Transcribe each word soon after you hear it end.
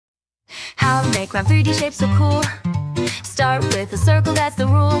I'll make my 3D shape so cool. Start with a circle, that's the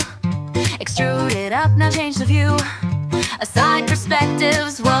rule. Extrude it up, now change the view. Assign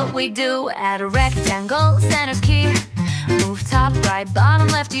perspectives, what we do. Add a rectangle, center's key. Move top, right, bottom,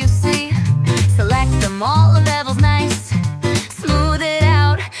 left, you see. Select them all, the bevel's nice. Smooth it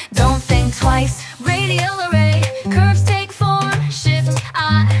out, don't think twice. Radial array, curves take form. Shift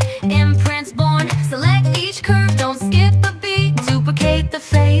I, imprints born. Select each curve, don't skip a beat. Duplicate the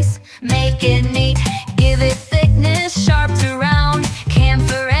face, make it neat. Give it thickness, sharp to round.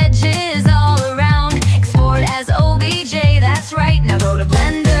 Chamfer edges all around. Export as OBJ, that's right. Now go to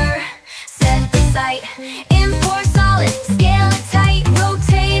Blender, set the site. Import solid, scale it tight.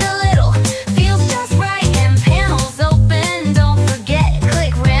 Rotate a little, feels just right. And panels open, don't forget,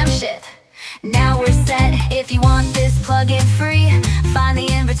 click RAM shift. Now we're set. If you want this plugin free, find the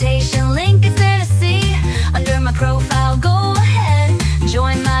invitation link, it's there to see. Under my profile, go ahead,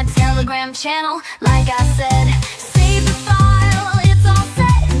 join my Telegram channel. Like I said, save the file, it's all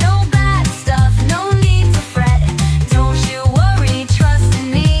set. No bad stuff, no need to fret. Don't you worry, trust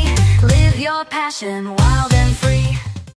in me. Live your passion wild.